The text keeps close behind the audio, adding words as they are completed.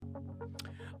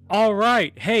All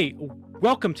right. Hey,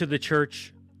 welcome to the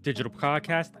Church Digital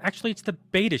Podcast. Actually, it's the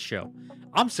Beta Show.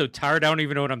 I'm so tired. I don't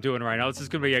even know what I'm doing right now. This is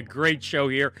going to be a great show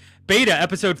here. Beta,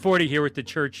 episode 40 here with the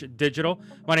Church Digital.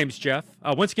 My name's Jeff.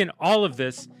 Once again, all of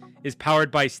this is powered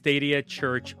by Stadia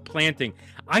Church Planting.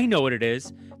 I know what it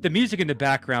is. The music in the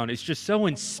background is just so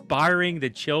inspiring. The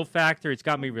chill factor, it's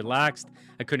got me relaxed.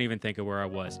 I couldn't even think of where I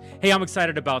was. Hey, I'm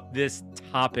excited about this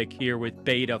topic here with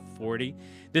Beta 40.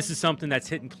 This is something that's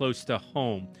hitting close to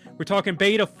home. We're talking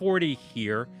Beta 40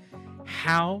 here.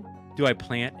 How do I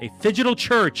plant a Phygital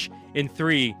church in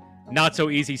 3 not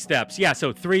so easy steps? Yeah,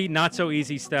 so 3 not so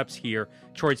easy steps here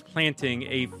towards planting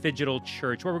a Phygital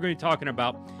church. What we're going to be talking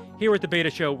about here at the Beta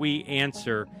Show, we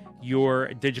answer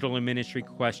your digital and ministry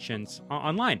questions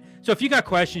online. So if you got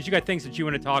questions, you got things that you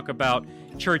want to talk about,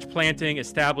 church planting,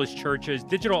 established churches,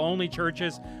 digital only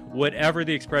churches, whatever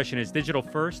the expression is, digital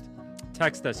first,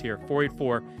 text us here,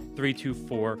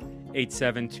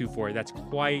 484-324-8724. That's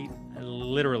quite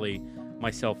literally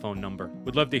my cell phone number.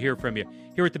 We'd love to hear from you.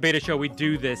 Here at the Beta Show, we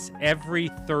do this every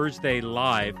Thursday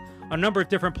live on a number of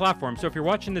different platforms. So if you're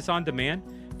watching this on demand,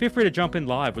 feel free to jump in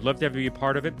live. We'd love to have you be a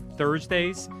part of it.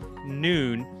 Thursdays,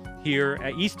 noon, here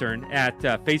at Eastern at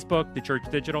Facebook, The Church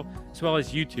Digital, as well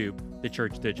as YouTube, The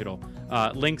Church Digital.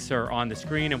 Links are on the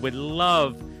screen, and we'd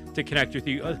love to connect with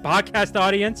you. Podcast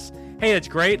audience, hey, that's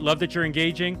great. Love that you're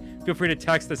engaging. Feel free to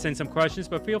text us in some questions,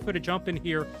 but feel free to jump in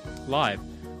here live.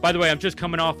 By the way, I'm just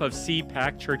coming off of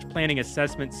CPAC, Church Planning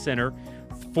Assessment Center.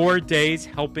 4 days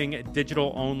helping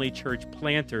digital-only church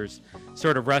planters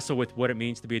sort of wrestle with what it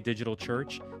means to be a digital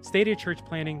church.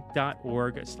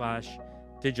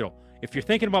 stadiachurchplanning.org/digital. If you're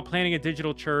thinking about planning a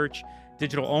digital church,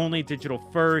 digital only, digital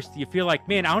first, you feel like,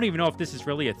 man, I don't even know if this is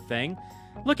really a thing.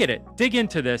 Look at it. Dig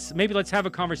into this. Maybe let's have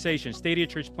a conversation.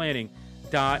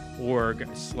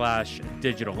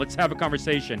 stadiachurchplanning.org/digital. Let's have a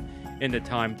conversation in the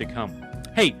time to come.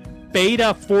 Hey,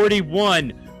 Beta 41.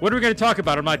 What are we going to talk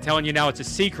about? I'm not telling you now. It's a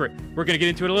secret. We're going to get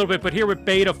into it a little bit, but here with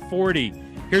Beta 40,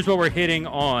 here's what we're hitting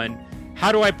on.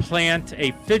 How do I plant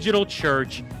a Phygital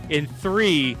church in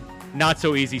 3 not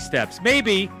so easy steps?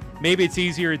 Maybe it's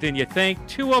easier than you think.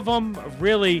 2 of them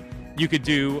really you could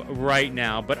do right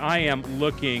now, but I am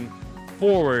looking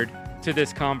forward to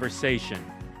this conversation.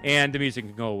 And the music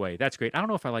can go away. That's great. I don't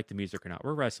know if I like the music or not.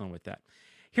 We're wrestling with that.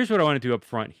 Here's what I want to do up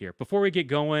front here. Before we get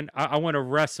going, I want to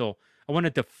wrestle. I want to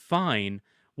define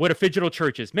what a Phygital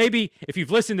church is. Maybe if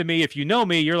you've listened to me, if you know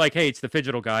me, you're like, hey, it's the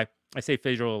Phygital guy. I say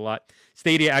Phygital a lot.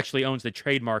 Stadia actually owns the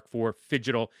trademark for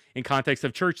Phygital in context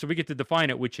of church, so we get to define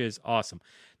it, which is awesome.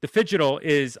 The Phygital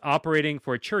is operating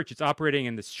for a church. It's operating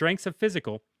in the strengths of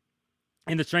physical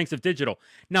and the strengths of digital.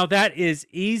 Now, that is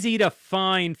easy to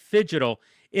find Phygital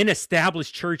in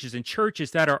established churches and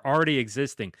churches that are already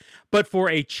existing. But for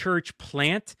a church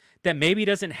plant that maybe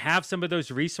doesn't have some of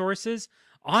those resources,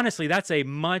 honestly, that's a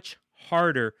much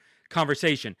harder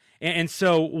conversation. And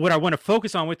so what I want to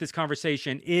focus on with this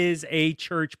conversation is a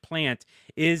church plant,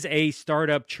 is a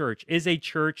startup church, is a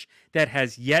church that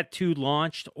has yet to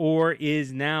launch or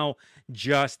is now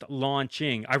just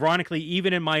launching. Ironically,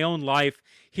 even in my own life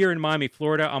here in Miami,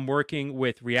 Florida, I'm working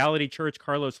with Reality Church,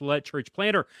 Carlos Lett, church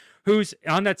planter, who's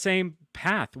on that same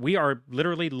path. We are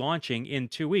literally launching in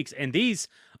 2 weeks. And these,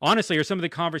 honestly, are some of the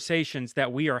conversations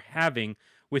that we are having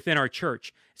within our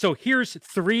church. So here's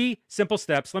 3 simple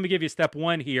steps. Let me give you step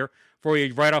 1 here for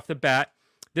you right off the bat.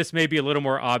 This may be a little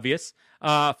more obvious.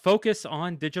 Focus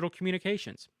on digital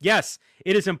communications. Yes,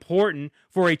 it is important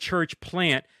for a church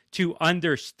plant to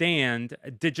understand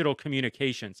digital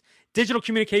communications. Digital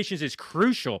communications is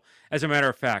crucial, as a matter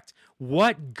of fact.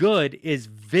 What good is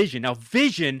vision? Now,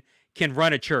 vision can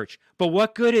run a church, but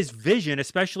what good is vision,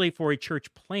 especially for a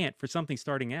church plant, for something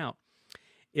starting out,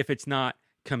 if it's not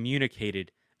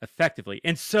communicated effectively?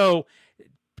 And so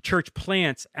church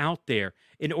plants out there,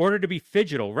 in order to be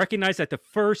Phygital, recognize that the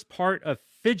first part of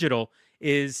Phygital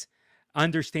is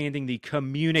understanding the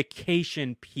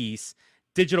communication piece.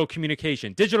 Digital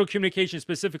communication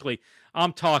specifically,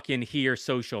 I'm talking here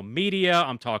social media,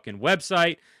 I'm talking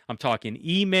website, I'm talking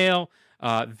email,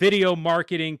 video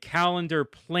marketing, calendar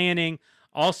planning,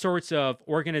 all sorts of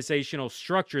organizational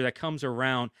structure that comes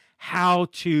around how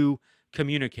to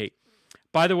communicate.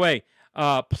 By the way,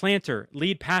 planter,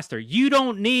 lead pastor, you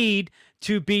don't need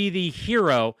to be the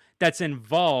hero that's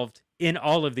involved in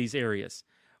all of these areas.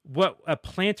 What a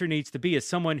planter needs to be is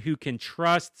someone who can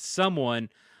trust someone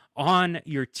on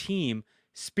your team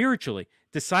spiritually,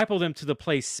 disciple them to the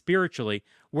place spiritually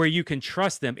where you can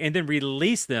trust them, and then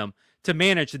release them to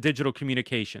manage the digital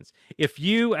communications. If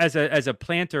you, as a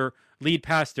planter, lead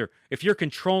pastor, if you're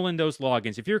controlling those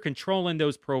logins, if you're controlling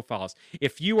those profiles,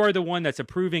 if you are the one that's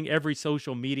approving every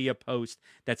social media post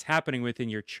that's happening within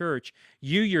your church,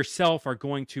 you yourself are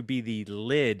going to be the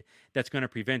lid that's going to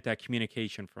prevent that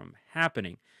communication from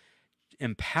happening.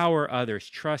 Empower others,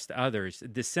 trust others,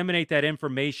 disseminate that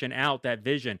information out, that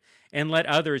vision, and let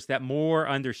others that more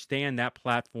understand that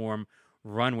platform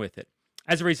run with it.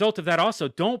 As a result of that, also,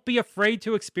 don't be afraid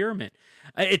to experiment.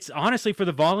 It's honestly for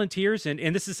the volunteers, and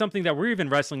this is something that we're even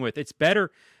wrestling with. It's better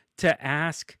to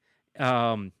ask.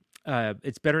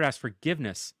 It's better to ask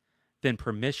forgiveness than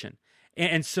permission.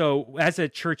 And so, as a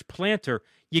church planter,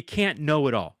 you can't know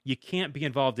it all. You can't be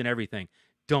involved in everything.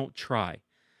 Don't try.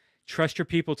 Trust your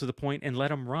people to the point and let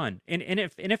them run. And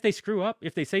if they screw up,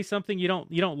 if they say something you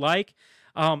don't like,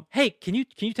 hey, can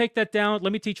you take that down?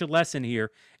 Let me teach a lesson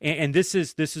here. And this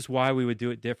is why we would do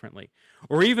it differently.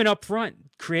 Or even up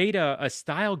front, create a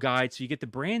style guide so you get the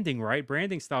branding right,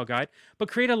 branding style guide, but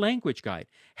create a language guide.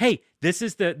 Hey, this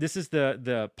is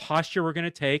the posture we're going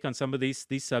to take on some of these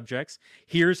subjects.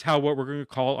 Here's what we're going to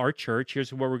call our church.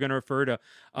 Here's what we're going to refer to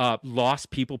lost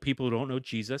people who don't know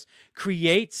Jesus.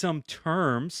 Create some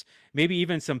terms, maybe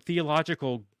even some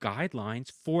theological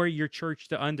guidelines for your church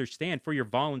to understand, for your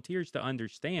volunteers to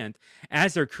understand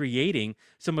as they're creating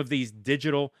some of these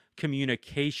digital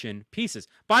communication pieces.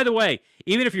 By the way,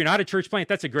 even if you're not a church plant,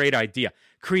 that's a great idea.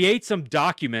 Create some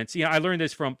documents. I learned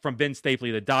this from Ben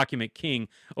Stapley, the document king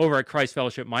over at Christ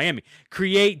Fellowship Miami.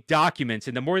 Create documents,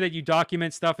 and the more that you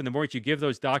document stuff and the more that you give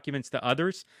those documents to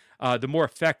others, the more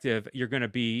effective you're going to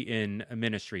be in a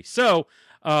ministry. So,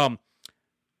 what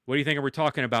do you think we're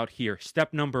talking about here?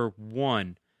 Step number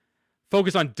 1,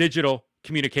 focus on digital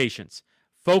communications.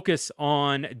 Focus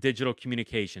on digital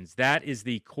communications. That is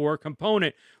the core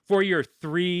component for your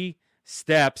 3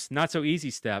 steps, not so easy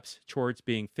steps, towards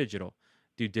being Phygital.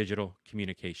 Do digital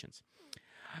communications.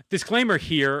 Disclaimer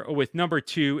here with number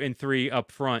 2 and 3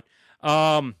 up front.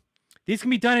 These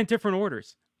can be done in different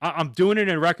orders. I'm doing it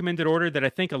in a recommended order that I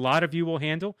think a lot of you will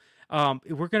handle. We're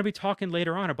going to be talking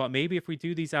later on about maybe if we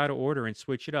do these out of order and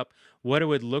switch it up, what it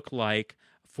would look like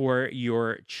for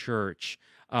your church.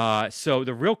 So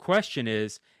the real question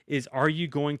is are you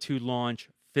going to launch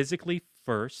physically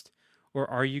first, or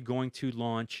are you going to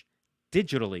launch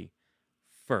digitally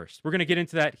first? We're going to get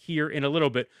into that here in a little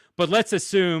bit, but let's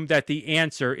assume that the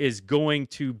answer is going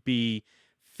to be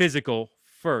physical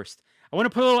first. I want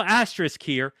to put a little asterisk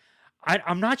here.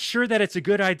 I'm not sure that it's a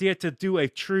good idea to do a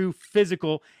true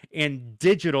physical and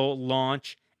digital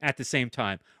launch at the same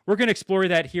time. We're going to explore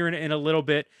that here in a little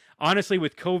bit. Honestly,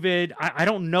 with COVID, I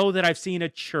don't know that I've seen a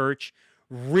church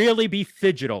really be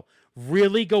Phygital,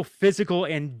 really go physical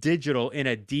and digital in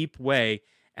a deep way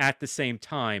at the same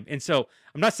time. And so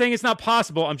I'm not saying it's not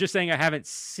possible. I'm just saying I haven't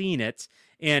seen it,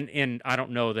 and I don't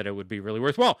know that it would be really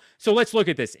worthwhile. So let's look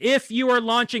at this. If you are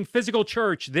launching physical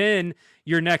church, then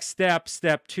your next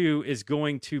step 2, is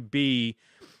going to be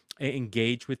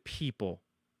engage with people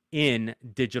in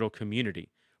digital community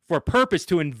for a purpose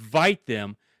to invite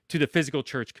them to the physical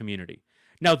church community.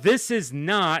 Now, this is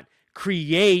not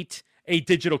create a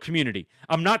digital community.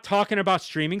 I'm not talking about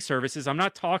streaming services. I'm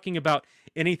not talking about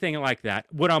anything like that.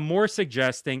 What I'm more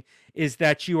suggesting is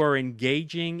that you are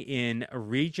engaging in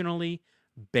regionally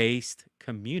based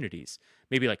communities,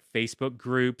 maybe like Facebook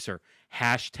groups or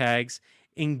hashtags,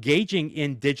 engaging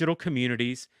in digital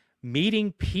communities,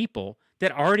 meeting people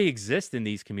that already exist in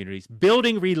these communities,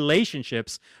 building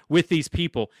relationships with these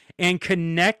people, and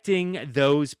connecting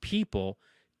those people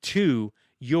to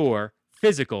your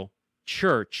physical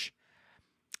church.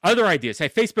 Other ideas. Hey,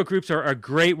 Facebook groups are a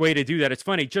great way to do that. It's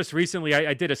funny. Just recently,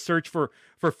 I did a search for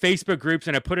Facebook groups,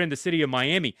 and I put it in the city of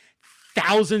Miami.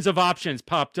 Thousands of options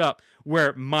popped up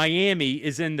where Miami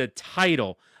is in the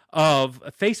title of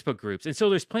Facebook groups. And so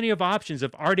there's plenty of options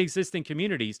of already existing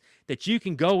communities that you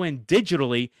can go in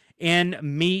digitally and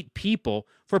meet people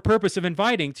for purpose of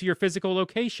inviting to your physical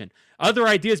location. Other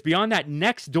ideas beyond that,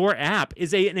 Nextdoor app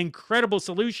is an incredible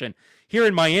solution. Here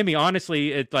in Miami,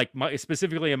 honestly,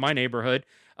 specifically in my neighborhood,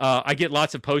 I get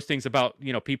lots of postings about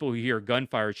people who hear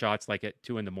gunfire shots like at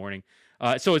 2 a.m.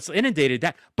 So it's inundated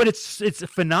that. But it's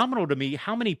phenomenal to me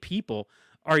how many people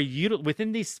are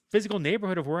within this physical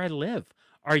neighborhood of where I live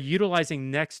are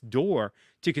utilizing Nextdoor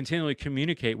to continually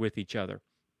communicate with each other.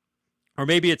 Or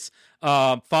maybe it's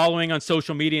following on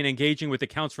social media and engaging with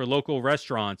accounts for local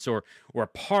restaurants or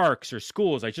parks or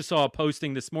schools. I just saw a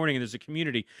posting this morning, and there's a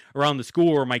community around the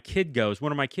school where my kid goes.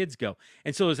 One of my kids go,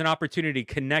 and so there's an opportunity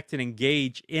to connect and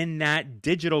engage in that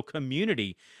digital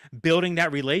community, building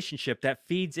that relationship that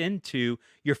feeds into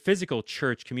your physical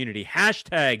church community.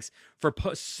 Hashtags for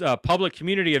public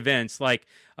community events like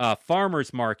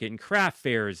farmers market and craft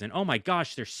fairs, and oh my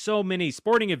gosh, there's so many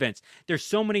sporting events. There's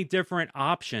so many different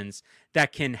options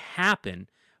that can happen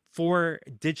for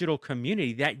digital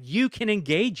community that you can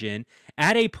engage in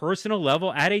at a personal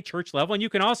level, at a church level. And you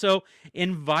can also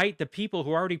invite the people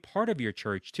who are already part of your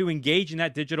church to engage in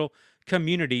that digital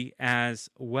community as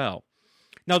well.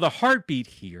 Now, the heartbeat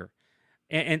here,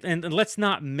 and let's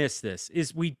not miss this,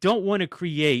 is we don't want to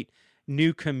create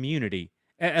new community,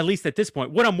 at least at this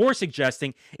point. What I'm more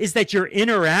suggesting is that you're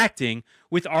interacting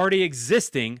with already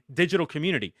existing digital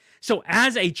community. So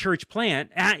as a church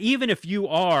plant, even if you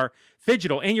are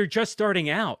Phygital and you're just starting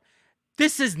out,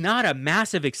 this is not a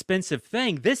massive expensive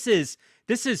thing. This is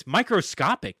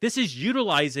microscopic. This is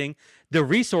utilizing the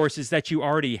resources that you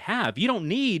already have. You don't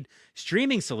need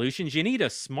streaming solutions. You need a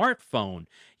smartphone.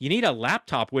 You need a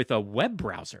laptop with a web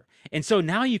browser. And so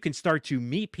now you can start to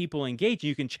meet people, engage.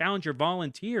 You can challenge your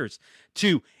volunteers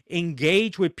to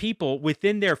engage with people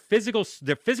within their physical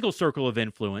circle of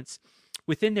influence,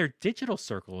 within their digital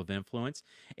circle of influence,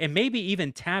 and maybe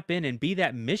even tap in and be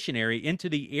that missionary into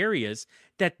the areas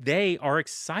that they are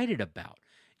excited about,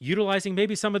 utilizing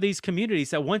maybe some of these communities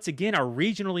that once again are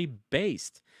regionally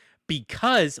based,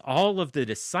 because all of the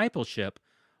discipleship,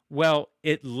 well,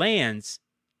 it lands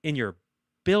in your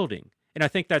building. And I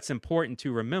think that's important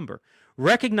to remember.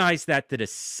 Recognize that the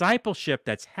discipleship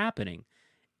that's happening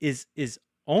is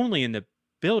only in the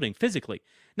building physically.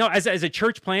 Now, as a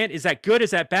church plant, is that good?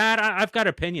 Is that bad? I've got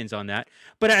opinions on that.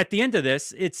 But at the end of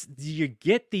this, it's you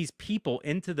get these people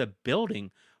into the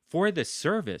building for the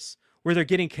service where they're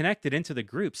getting connected into the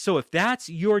group. So if that's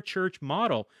your church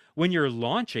model when you're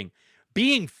launching,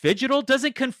 being Phygital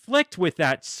doesn't conflict with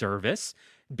that service.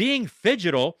 Being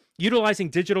Phygital, utilizing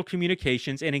digital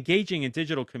communications and engaging in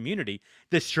digital community,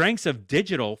 the strengths of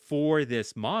digital for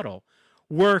this model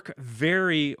work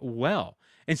very well.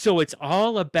 And so it's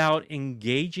all about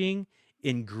engaging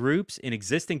in groups in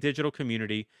existing digital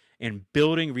community and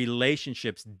building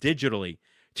relationships digitally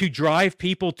to drive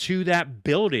people to that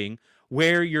building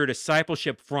where your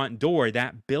discipleship front door,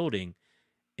 that building,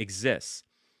 exists.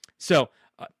 So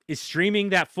is streaming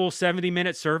that full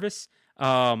 70-minute service,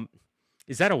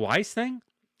 is that a wise thing?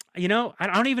 You know, I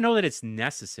don't even know that it's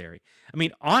necessary. I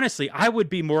mean, honestly, I would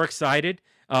be more excited,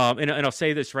 and I'll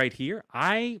say this right here,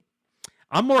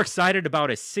 I'm more excited about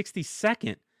a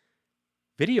 60-second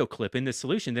video clip in this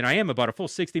solution than I am about a full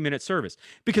 60-minute service.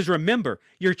 Because remember,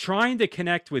 you're trying to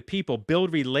connect with people,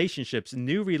 build relationships,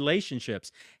 new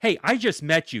relationships. Hey, I just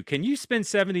met you. Can you spend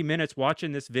 70 minutes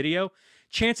watching this video?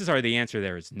 Chances are the answer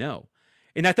there is no.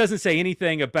 And that doesn't say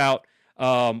anything about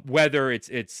whether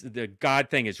it's the God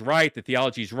thing is right, the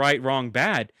theology is right, wrong,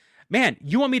 bad. Man,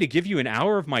 you want me to give you an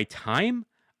hour of my time?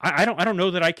 I don't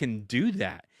know that I can do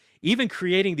that. Even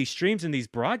creating these streams and these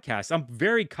broadcasts, I'm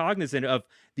very cognizant of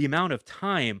the amount of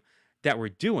time that we're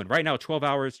doing. Right now, 12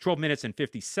 minutes and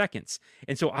 50 seconds.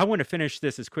 And so I want to finish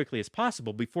this as quickly as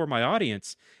possible before my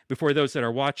audience, before those that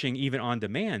are watching even on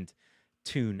demand,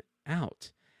 tune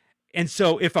out. And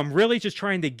so if I'm really just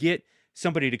trying to get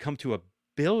somebody to come to a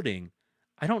building,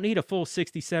 I don't need a full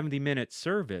 60, 70-minute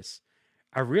service.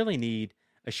 I really need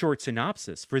a short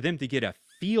synopsis for them to get a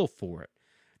feel for it.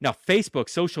 Now, Facebook,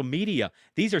 social media,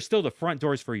 these are still the front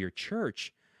doors for your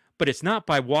church, but it's not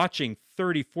by watching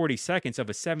 30, 40 seconds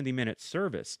of a 70-minute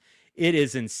service. It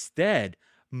is instead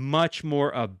much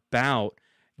more about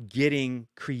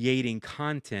creating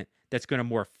content that's going to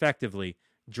more effectively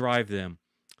drive them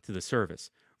to the service.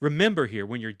 Remember here,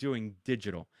 when you're doing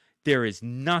digital, there is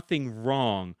nothing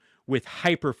wrong with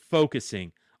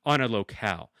hyper-focusing on a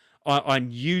locale, on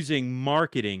using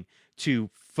marketing to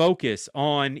focus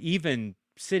on even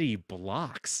city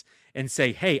blocks and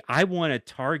say, hey, I want to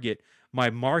target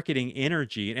my marketing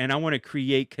energy and I want to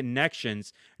create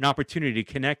connections, an opportunity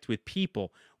to connect with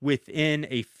people within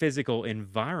a physical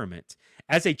environment.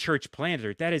 As a church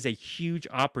planter, that is a huge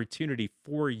opportunity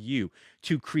for you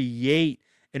to create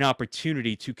an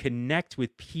opportunity to connect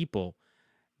with people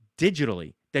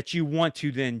digitally that you want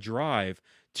to then drive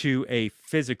to a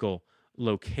physical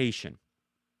location.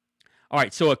 All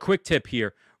right, so a quick tip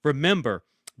here. Remember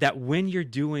that when you're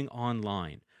doing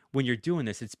online, when you're doing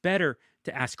this, it's better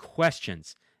to ask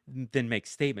questions than make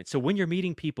statements. So when you're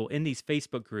meeting people in these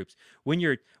Facebook groups, when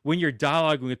you're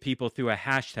dialoguing with people through a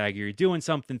hashtag, or you're doing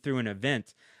something through an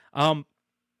event,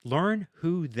 Learn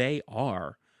who they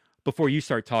are before you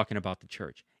start talking about the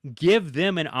church. Give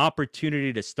them an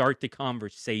opportunity to start the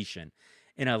conversation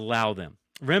and allow them.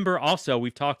 Remember, also,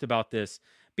 we've talked about this.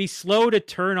 Be slow to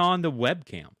turn on the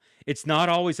webcam. It's not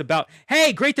always about,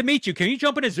 hey, great to meet you. Can you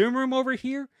jump in a Zoom room over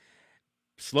here?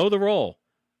 Slow the roll.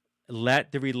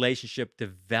 Let the relationship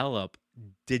develop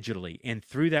digitally. And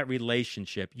through that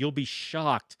relationship, you'll be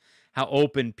shocked how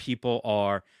open people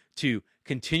are to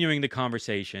continuing the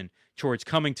conversation, towards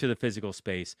coming to the physical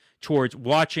space, towards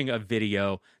watching a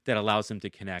video that allows them to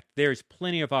connect. There's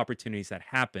plenty of opportunities that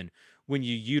happen when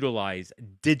you utilize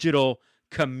digital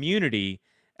community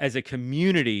as a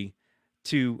community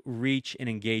to reach and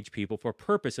engage people for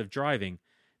purpose of driving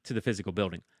to the physical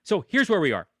building. So here's where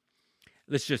we are.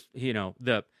 Let's just,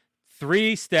 the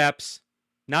 3 steps,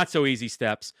 not so easy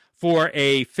steps, for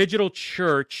a Phygital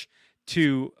church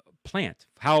to plant,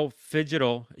 how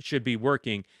Phygital should be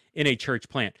working in a church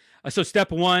plant. So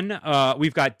step 1,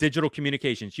 we've got digital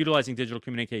communications, utilizing digital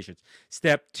communications.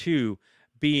 Step 2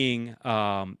 being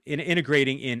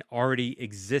integrating in already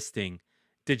existing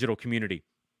digital community.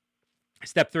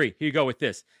 Step 3, here you go with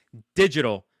this,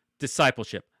 digital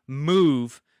discipleship.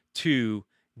 Move to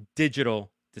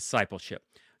digital discipleship.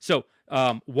 So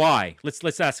why?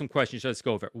 Let's ask some questions. Let's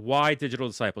go over it. Why digital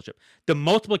discipleship? The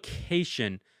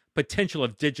multiplication potential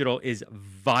of digital is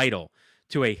vital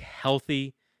to a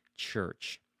healthy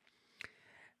church.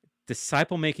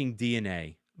 Disciple-making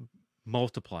DNA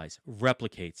multiplies,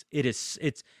 replicates.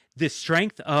 It's the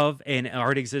strength of an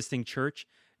already existing church.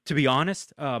 To be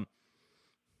honest,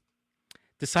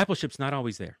 discipleship's not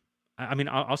always there. I mean,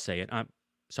 I'll say it. I'm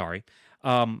sorry.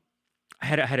 I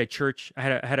had a church. I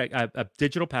had a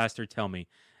digital pastor tell me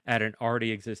at an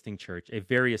already existing church, a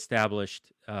very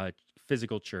established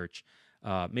physical church,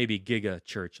 maybe giga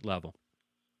church level.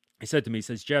 He said to me, he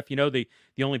says, Jeff, the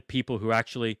only people who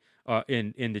actually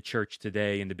in the church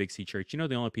today, in the Big C church,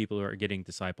 the only people who are getting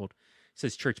discipled, he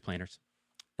says church planners.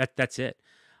 That's it.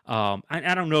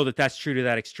 I don't know that that's true to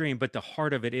that extreme, but the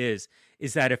heart of it is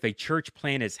that if a church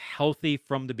plant is healthy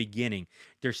from the beginning,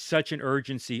 there's such an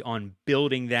urgency on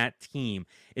building that team.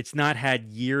 It's not had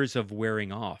years of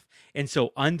wearing off. And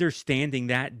so understanding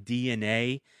that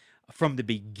DNA from the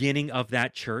beginning of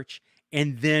that church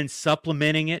and then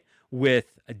supplementing it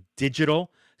with a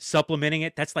digital, supplementing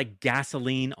it, that's like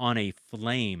gasoline on a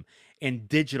flame. And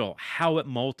digital, how it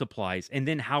multiplies, and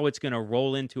then how it's going to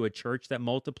roll into a church that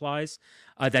multiplies,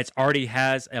 that's already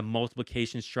has a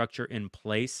multiplication structure in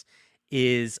place,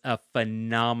 is a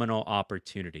phenomenal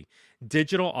opportunity.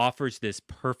 Digital offers this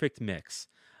perfect mix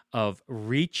of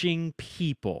reaching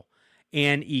people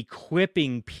and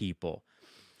equipping people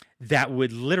that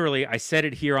would literally, I said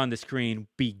it here on the screen,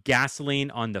 be gasoline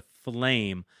on the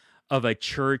flame of a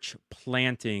church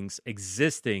planting's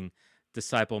existing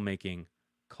disciple-making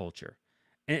culture.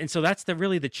 And so that's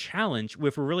really the challenge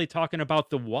if we're really talking about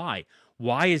the why.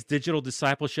 Why is digital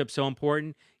discipleship so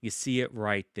important? You see it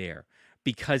right there.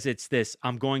 Because it's this,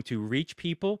 I'm going to reach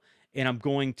people and I'm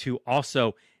going to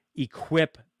also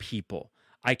equip people.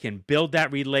 I can build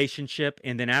that relationship,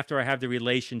 and then after I have the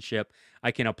relationship,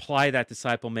 I can apply that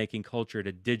disciple-making culture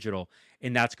to digital,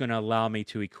 and that's going to allow me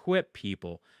to equip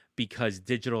people because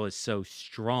digital is so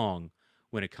strong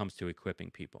when it comes to equipping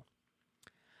people.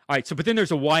 All right, but then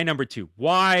there's a why number 2.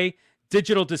 Why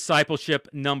digital discipleship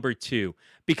number 2?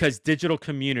 Because digital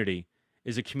community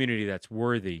is a community that's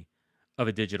worthy of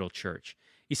a digital church.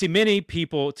 You see, many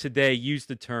people today use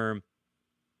the term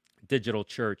digital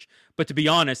church, but to be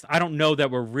honest, I don't know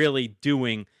that we're really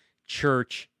doing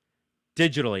church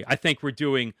digitally. I think we're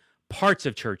doing parts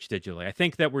of church digitally. I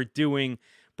think that we're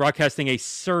broadcasting a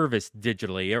service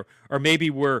digitally, or maybe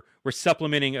we're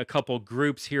supplementing a couple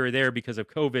groups here or there because of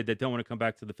COVID that don't want to come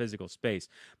back to the physical space.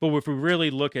 But if we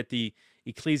really look at the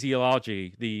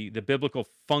ecclesiology, the biblical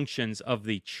functions of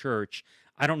the church,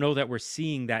 I don't know that we're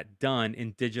seeing that done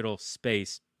in digital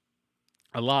space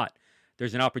a lot.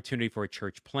 There's an opportunity for a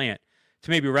church plant to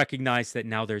maybe recognize that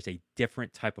now there's a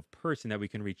different type of person that we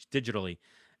can reach digitally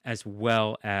as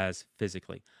well as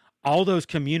physically. All those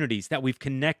communities that we've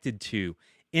connected to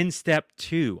in step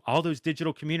 2, all those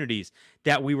digital communities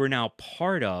that we were now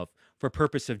part of for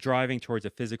purpose of driving towards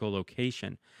a physical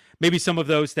location. Maybe some of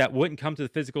those that wouldn't come to the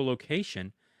physical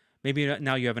location, maybe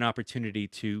now you have an opportunity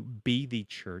to be the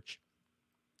church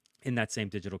in that same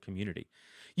digital community.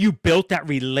 You built that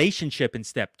relationship in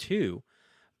step 2,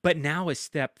 but now is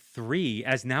step 3,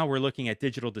 as now we're looking at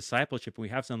digital discipleship, and we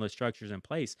have some of those structures in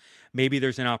place. Maybe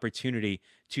there's an opportunity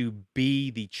to be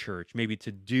the church, maybe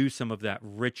to do some of that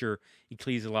richer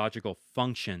ecclesiological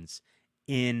functions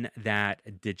in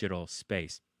that digital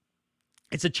space.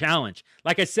 It's a challenge.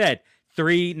 Like I said,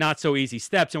 3 not so easy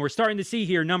steps. And we're starting to see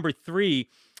here, number 3,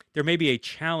 there may be a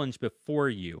challenge before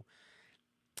you.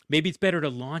 Maybe it's better to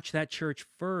launch that church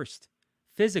first,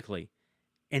 physically.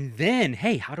 And then,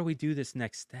 hey, how do we do this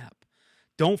next step?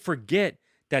 Don't forget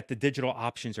that the digital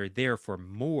options are there for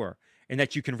more and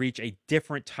that you can reach a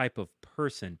different type of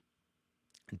person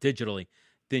digitally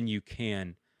than you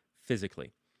can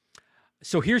physically.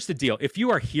 So here's the deal. If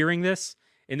you are hearing this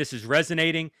and this is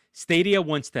resonating, Stadia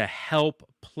wants to help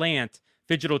plant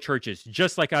Phygital churches,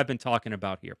 just like I've been talking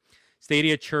about here.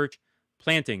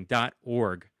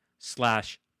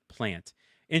 StadiaChurchPlanting.org/plant.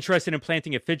 Interested in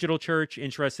planting a Phygital church,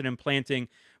 interested in planting,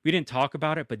 we didn't talk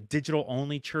about it, but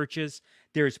digital-only churches,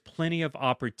 there's plenty of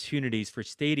opportunities for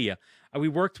Stadia. We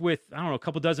worked with, a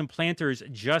couple dozen planters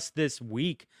just this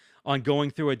week on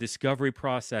going through a discovery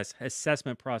process,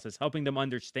 assessment process, helping them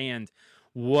understand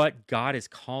what God is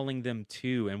calling them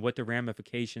to and what the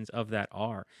ramifications of that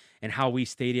are and how we,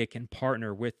 Stadia, can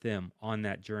partner with them on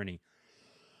that journey.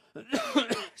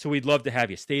 So we'd love to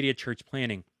have you.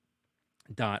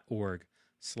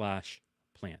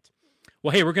 StadiaChurchPlanting.org/plant.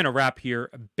 Well, hey, we're going to wrap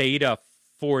here. Beta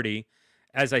 40,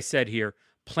 as I said here,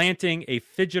 planting a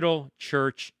Phygital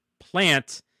church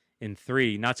plant in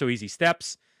 3 not so easy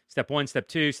steps. Step 1, step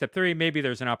 2, step 3. Maybe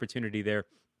there's an opportunity there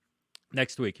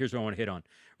next week. Here's what I want to hit on.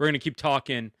 We're going to keep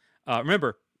talking.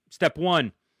 Remember, step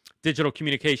 1, digital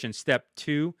communication. Step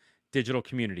 2, digital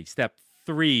community. Step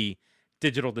 3,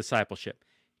 digital discipleship.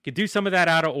 You could do some of that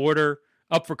out of order.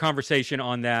 Up for conversation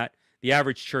on that. The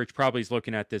average church probably is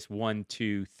looking at this 1,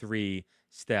 2, 3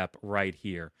 step right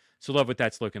here. So love what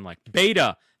that's looking like.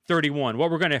 Beta 31.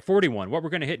 41. What we're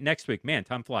going to hit next week. Man,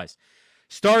 time flies.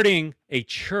 Starting a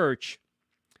church,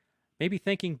 maybe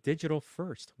thinking digital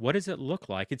first. What does it look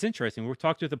like? It's interesting. We've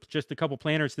talked with just a couple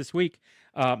planners this week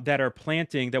that are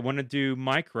planting, that want to do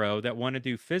micro, that want to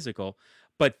do physical,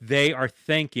 but they are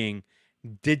thinking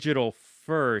digital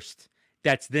first.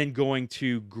 That's then going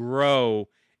to grow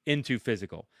into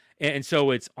physical. And so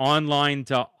it's online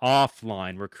to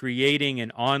offline. We're creating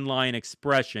an online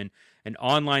expression, an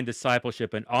online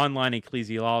discipleship, an online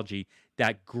ecclesiology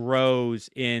that grows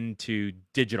into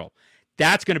digital.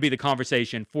 That's going to be the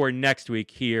conversation for next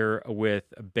week here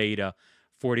with Beta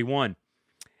 41.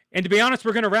 And to be honest,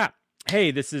 we're going to wrap. Hey,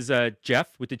 this is Jeff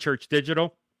with the Church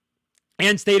Digital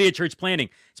and Stadia Church Planting.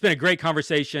 It's been a great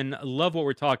conversation. I love what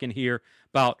we're talking here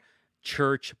about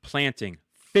church planting,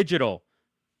 Phygital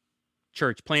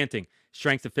church planting,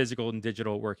 strength of physical and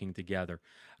digital working together.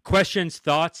 Questions,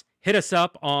 thoughts, hit us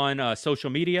up on social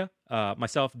media,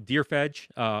 myself, Deerfedge,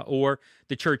 or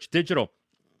the Church Digital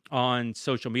on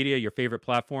social media, your favorite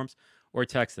platforms, or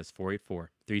text us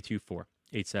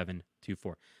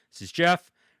 484-324-8724. This is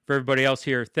Jeff. For everybody else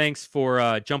here, thanks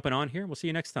for jumping on here. We'll see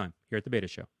you next time here at the Beta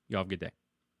Show. You all have a good day.